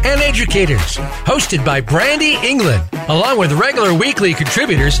parents, and educators. Hosted by Brandy England. Along with regular weekly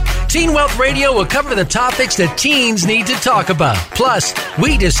contributors, Teen Wealth Radio will cover the topics that teens need to talk about. Plus,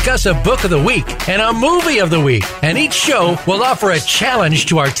 we discuss a book of the week and a movie of the week. And each show will offer a challenge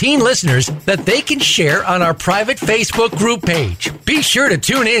to our teen listeners that they can share on our private Facebook group page. Be sure to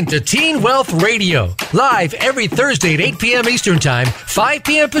tune in to Teen Wealth Radio, live every Thursday at 8 p.m. Eastern Time, 5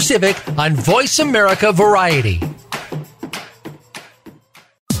 p.m. Pacific on Voice America Variety.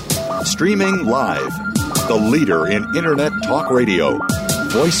 Streaming live, the leader in Internet talk radio,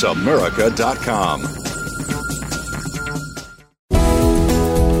 voiceamerica.com.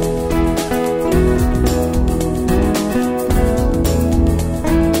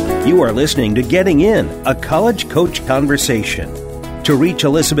 You are listening to Getting In, a college coach conversation. To reach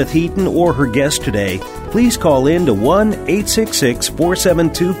Elizabeth Heaton or her guest today, please call in to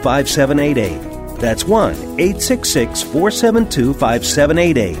 1-866-472-5788. That's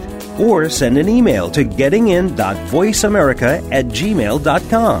 1-866-472-5788. Or send an email to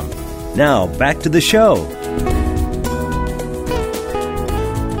gettingin.voiceamerica@gmail.com. Now, back to the show.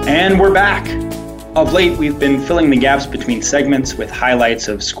 And we're back. Of late, we've been filling the gaps between segments with highlights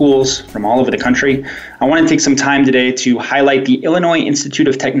of schools from all over the country. I want to take some time today to highlight the Illinois Institute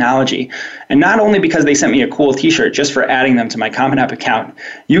of Technology, and not only because they sent me a cool t-shirt just for adding them to my Common App account.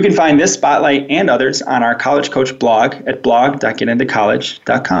 You can find this spotlight and others on our College Coach blog at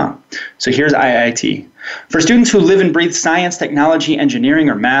blog.getintocollege.com. So here's IIT. For students who live and breathe science, technology, engineering,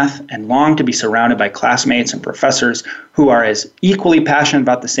 or math, and long to be surrounded by classmates and professors who are as equally passionate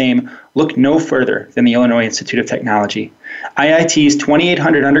about the same, look no further than the Illinois Institute of Technology. IIT's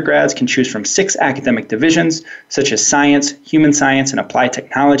 2,800 undergrads can choose from 6 academic divisions, such as science, human science, and applied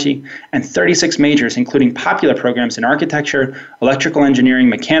technology, and 36 majors, including popular programs in architecture, electrical engineering,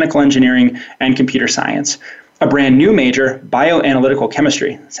 mechanical engineering, and computer science. A brand new major, bioanalytical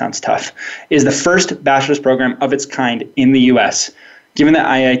chemistry, sounds tough, is the first bachelor's program of its kind in the U.S. Given that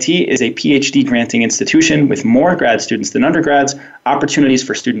IIT is a PhD granting institution with more grad students than undergrads, opportunities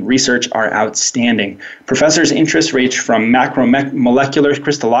for student research are outstanding. Professors' interests range from macromolecular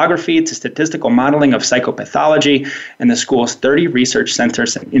crystallography to statistical modeling of psychopathology, and the school's 30 research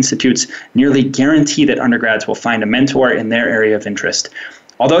centers and institutes nearly guarantee that undergrads will find a mentor in their area of interest.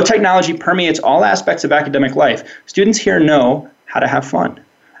 Although technology permeates all aspects of academic life, students here know how to have fun.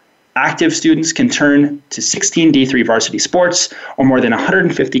 Active students can turn to 16 D3 varsity sports or more than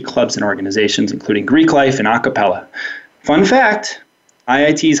 150 clubs and organizations, including Greek life and a cappella. Fun fact,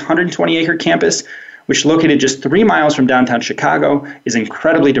 IIT's 120-acre campus, which is located just 3 miles from downtown Chicago, is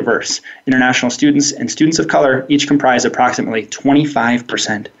incredibly diverse. International students and students of color each comprise approximately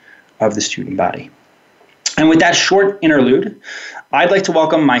 25% of the student body. And with that short interlude, I'd like to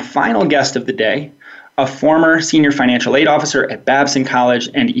welcome my final guest of the day, a former senior financial aid officer at Babson College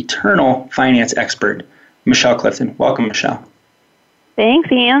and eternal finance expert, Michelle Clifton. Welcome, Michelle. Thanks,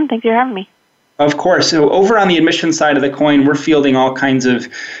 Ian. Thanks for having me. Of course. So over on the admissions side of the coin, we're fielding all kinds of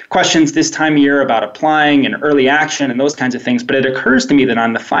questions this time of year about applying and early action and those kinds of things. But it occurs to me that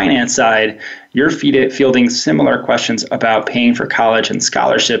on the finance side, you're fielding similar questions about paying for college and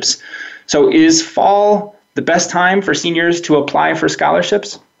scholarships. So is fall the best time for seniors to apply for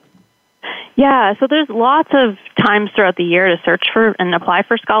scholarships? Yeah, so there's lots of times throughout the year to search for and apply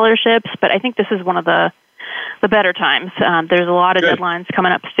for scholarships, but I think this is one of the better times. There's a lot of deadlines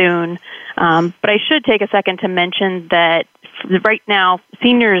coming up soon, but I should take a second to mention that right now,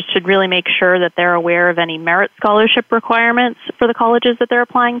 seniors should really make sure that they're aware of any merit scholarship requirements for the colleges that they're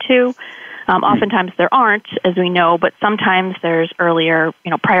applying to. Oftentimes there aren't, as we know, but sometimes there's earlier,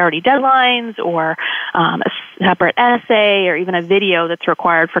 priority deadlines or a separate essay or even a video that's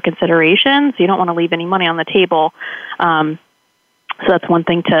required for consideration. So you don't want to leave any money on the table. So that's one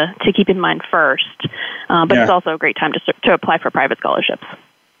thing to keep in mind first. But it's also a great time to apply for private scholarships.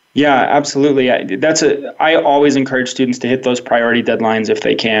 Yeah, absolutely. I always encourage students to hit those priority deadlines if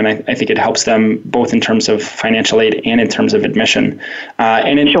they can. I think it helps them both in terms of financial aid and in terms of admission.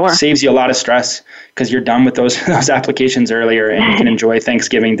 And it saves you a lot of stress because you're done with those applications earlier and you can enjoy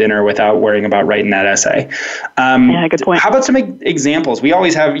Thanksgiving dinner without worrying about writing that essay. Good point. How about some examples? We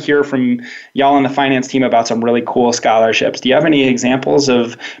always hear from y'all on the finance team about some really cool scholarships. Do you have any examples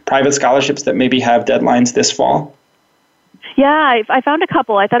of private scholarships that maybe have deadlines this fall? Yeah, I found a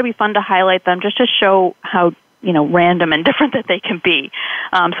couple. I thought it'd be fun to highlight them just to show how, random and different that they can be.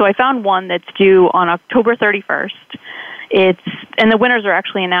 So I found one that's due on October 31st. And the winners are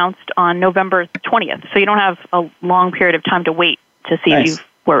actually announced on November 20th, so you don't have a long period of time to wait to see if you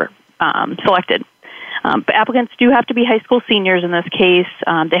were selected. But applicants do have to be high school seniors in this case.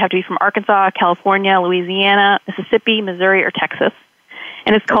 They have to be from Arkansas, California, Louisiana, Mississippi, Missouri, or Texas.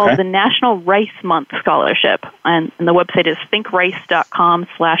 And it's called the National Rice Month Scholarship. And the website is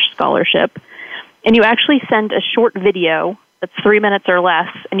thinkrice.com/scholarship. And you actually send a short video that's 3 minutes or less,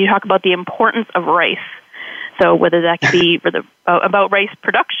 and you talk about the importance of rice. So whether that could be about rice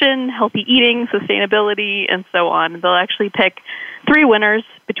production, healthy eating, sustainability, and so on. They'll actually pick 3 winners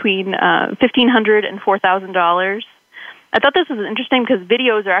between $1,500 and $4,000. I thought this was interesting because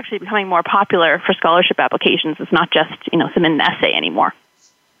videos are actually becoming more popular for scholarship applications. It's not just submit an essay anymore.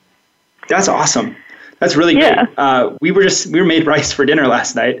 That's awesome. That's really great. We were made rice for dinner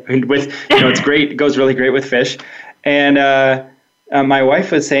last night. With it's great. It goes really great with fish. And my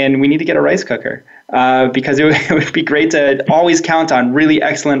wife was saying we need to get a rice cooker because it would be great to always count on really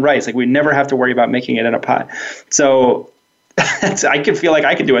excellent rice. Like we never have to worry about making it in a pot. So I could feel like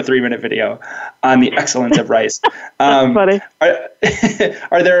I could do a 3-minute video on the excellence of rice. That's funny.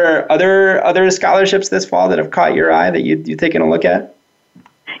 Are there other scholarships this fall that have caught your eye that you've taken a look at?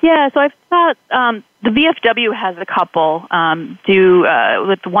 Yeah, so I've thought the VFW has a couple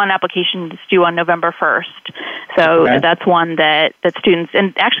with one application that's due on November 1st. So that's one that students,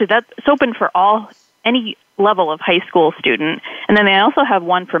 and actually that's open for any level of high school student. And then they also have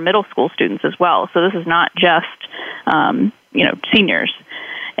one for middle school students as well. So this is not just, seniors.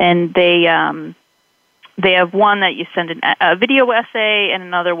 And they have one that you send a video essay and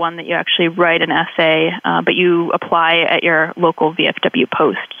another one that you actually write an essay, but you apply at your local VFW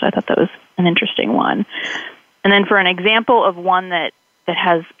post. So I thought that was an interesting one. And then for an example of one that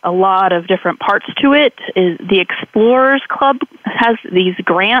has a lot of different parts to it is the Explorers Club has these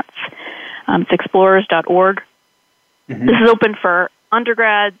grants. It's explorers.org. Mm-hmm. This is open for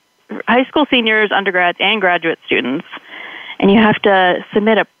undergrads, high school seniors, undergrads, and graduate students. And you have to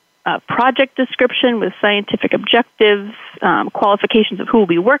submit a project description with scientific objectives, qualifications of who will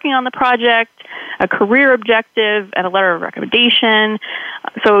be working on the project, a career objective, and a letter of recommendation.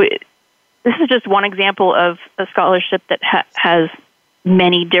 So this is just one example of a scholarship that has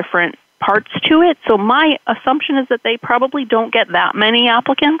many different parts to it. So my assumption is that they probably don't get that many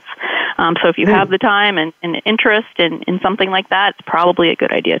applicants. So if you have the time and interest in something like that, it's probably a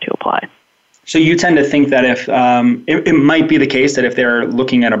good idea to apply. So you tend to think that if it might be the case that if they're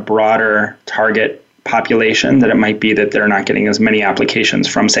looking at a broader target population, that it might be that they're not getting as many applications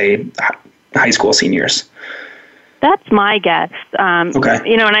from, say, high school seniors. That's my guess. Okay.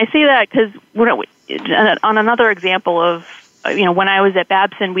 And I say that because on another example of, when I was at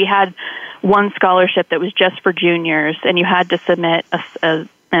Babson, we had one scholarship that was just for juniors, and you had to submit an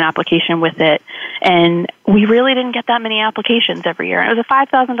application with it. And we really didn't get that many applications every year. It was a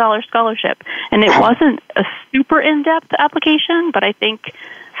 $5,000 scholarship. And it wasn't a super in-depth application, but I think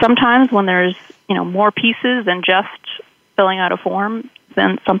sometimes when there's, more pieces than just filling out a form,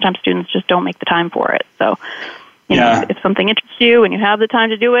 then sometimes students just don't make the time for it. So, if something interests you and you have the time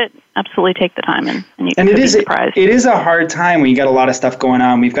to do it, absolutely take the time and you can be surprised. It is a hard time when you got a lot of stuff going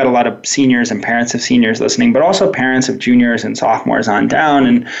on. We've got a lot of seniors and parents of seniors listening, but also parents of juniors and sophomores on down.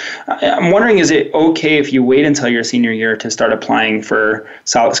 And I'm wondering, is it okay if you wait until your senior year to start applying for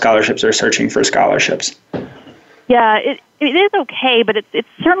scholarships or searching for scholarships? Yeah, it is okay, but it's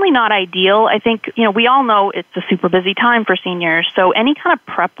certainly not ideal. I think, we all know it's a super busy time for seniors, so any kind of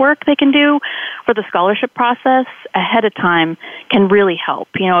prep work they can do for the scholarship process ahead of time can really help.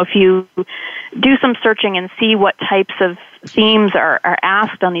 If you do some searching and see what types of themes are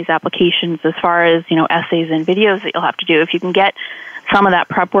asked on these applications as far as, essays and videos that you'll have to do, if you can get some of that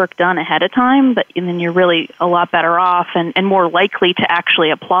prep work done ahead of time, and then you're really a lot better off and more likely to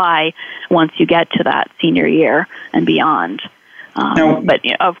actually apply once you get to that senior year and beyond. But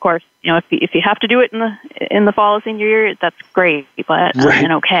of course, if you have to do it in the fall of senior year, that's great, but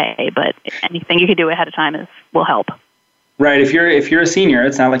and okay. But anything you can do ahead of time will help. Right. If you're a senior,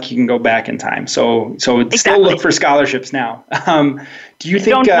 it's not like you can go back in time. So exactly. Still look for scholarships now. Do you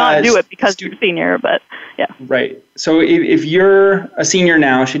think don't not do it because you're a senior? But yeah. Right. So if you're a senior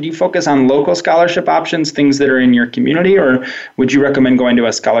now, should you focus on local scholarship options, things that are in your community, or would you recommend going to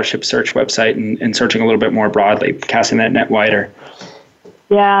a scholarship search website and searching a little bit more broadly, casting that net wider?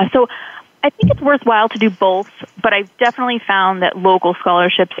 Yeah. So I think it's worthwhile to do both, but I've definitely found that local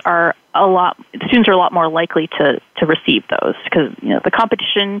scholarships students are a lot more likely to receive those because, the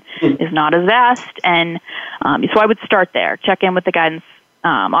competition is not as vast. And so I would start there, check in with the guidance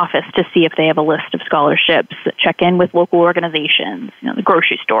office to see if they have a list of scholarships, check in with local organizations, the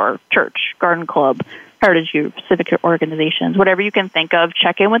grocery store, church, garden club, Heritage Youth, civic organizations, whatever you can think of,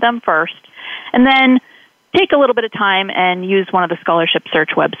 check in with them first. And then take a little bit of time and use one of the scholarship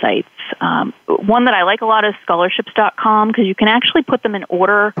search websites. One that I like a lot is scholarships.com, because you can actually put them in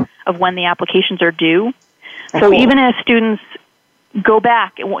order of when the applications are due. So cool. Even if students go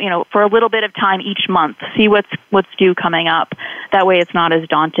back, for a little bit of time each month, see what's due coming up. That way, it's not as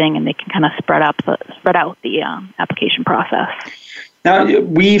daunting, and they can kind of spread out the application process. Now,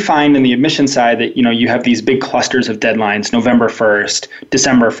 we find in the admission side that, you have these big clusters of deadlines, November 1st,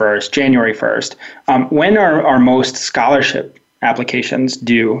 December 1st, January 1st. When are most scholarship applications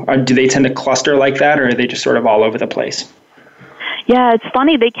due? Do they tend to cluster like that, or are they just sort of all over the place? Yeah, it's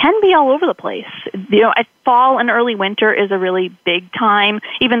funny. They can be all over the place. Fall and early winter is a really big time,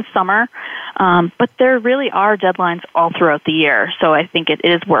 even summer. But there really are deadlines all throughout the year. So I think it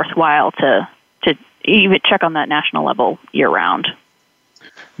is worthwhile to even check on that national level year-round.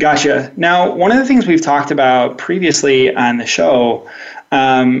 Gotcha. Now, one of the things we've talked about previously on the show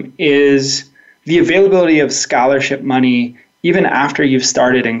is the availability of scholarship money even after you've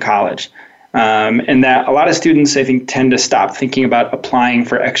started in college. And that a lot of students, I think, tend to stop thinking about applying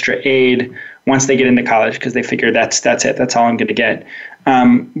for extra aid once they get into college because they figure that's it, that's all I'm going to get.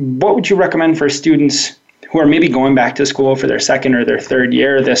 What would you recommend for students who are maybe going back to school for their second or their third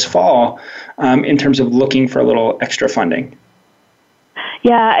year this fall in terms of looking for a little extra funding?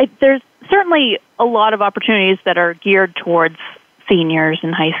 Yeah, there's certainly a lot of opportunities that are geared towards seniors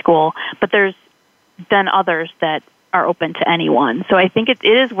in high school, but there's then others that are open to anyone. So I think it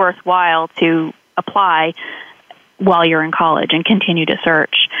is worthwhile to apply while you're in college and continue to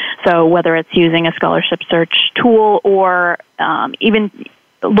search. So whether it's using a scholarship search tool or even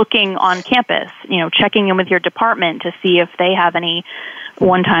looking on campus, checking in with your department to see if they have any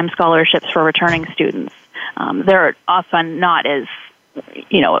one-time scholarships for returning students. They're often not as,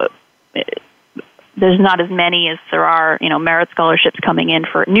 there's not as many as there are, merit scholarships coming in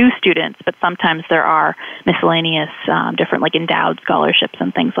for new students, but sometimes there are miscellaneous, different like endowed scholarships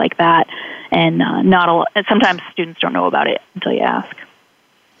and things like that. And sometimes students don't know about it until you ask.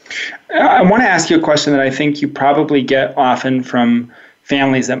 I want to ask you a question that I think you probably get often from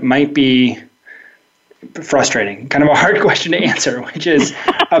families that might be frustrating, kind of a hard question to answer, which is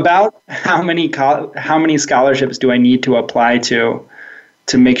about how many scholarships do I need to apply to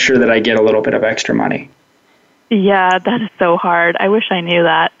make sure that I get a little bit of extra money? Yeah, that is so hard. I wish I knew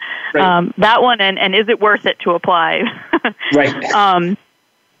that. Right. That one, and is it worth it to apply? Right.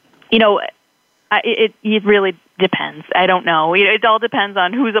 It really depends. I don't know. It all depends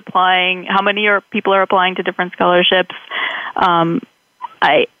on who's applying, how many people are applying to different scholarships.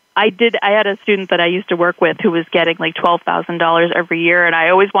 I had a student that I used to work with who was getting like $12,000 every year, and I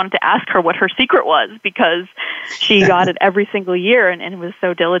always wanted to ask her what her secret was because she got it every single year and was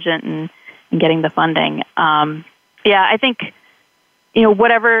so diligent in getting the funding. I think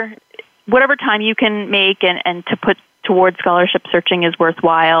whatever time you can make and to put towards scholarship searching is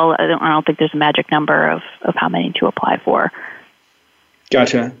worthwhile. I don't think there's a magic number of how many to apply for.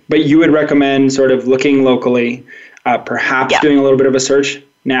 Gotcha. But you would recommend sort of looking locally, perhaps doing a little bit of a search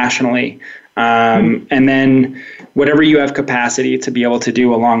nationally, and then whatever you have capacity to be able to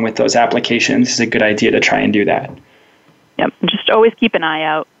do along with those applications is a good idea to try and do that. Yep. Just always keep an eye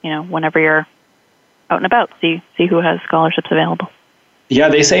out, whenever you're out and about, see who has scholarships available. Yeah,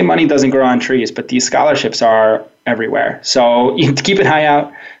 they say money doesn't grow on trees, but these scholarships are everywhere. So you keep an eye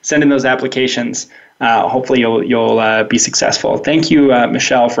out, send in those applications. Hopefully you'll be successful. Thank you,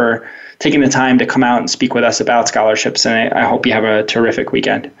 Michelle, for taking the time to come out and speak with us about scholarships, and I hope you have a terrific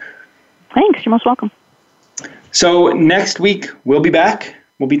weekend. Thanks. You're most welcome. So next week, we'll be back.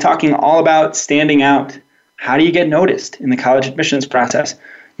 We'll be talking all about standing out. How do you get noticed in the college admissions process?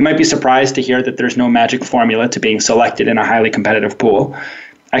 You might be surprised to hear that there's no magic formula to being selected in a highly competitive pool.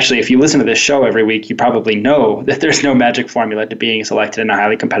 Actually, if you listen to this show every week, you probably know that there's no magic formula to being selected in a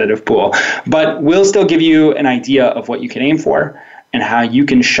highly competitive pool. But we'll still give you an idea of what you can aim for and how you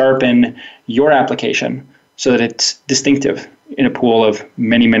can sharpen your application so that it's distinctive in a pool of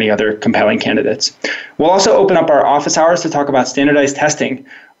many, many other compelling candidates. We'll also open up our office hours to talk about standardized testing.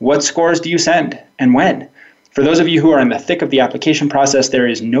 What scores do you send and when? For those of you who are in the thick of the application process, there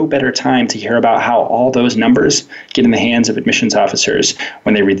is no better time to hear about how all those numbers get in the hands of admissions officers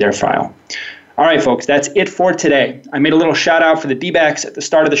when they read their file. All right, folks, that's it for today. I made a little shout out for the D-backs at the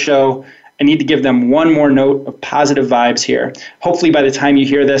start of the show. I need to give them one more note of positive vibes here. Hopefully by the time you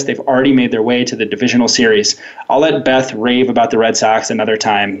hear this, they've already made their way to the divisional series. I'll let Beth rave about the Red Sox another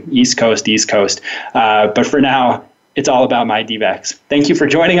time, East Coast. But for now, it's all about my D-backs. Thank you for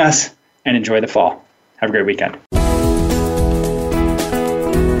joining us, and enjoy the fall. Have a great weekend.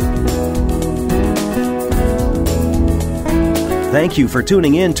 Thank you for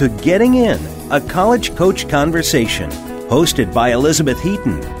tuning in to Getting In, a college coach conversation, hosted by Elizabeth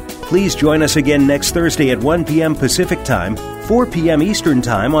Heaton. Please join us again next Thursday at 1 p.m. Pacific Time, 4 p.m. Eastern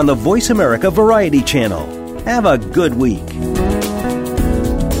Time on the Voice America Variety Channel. Have a good week.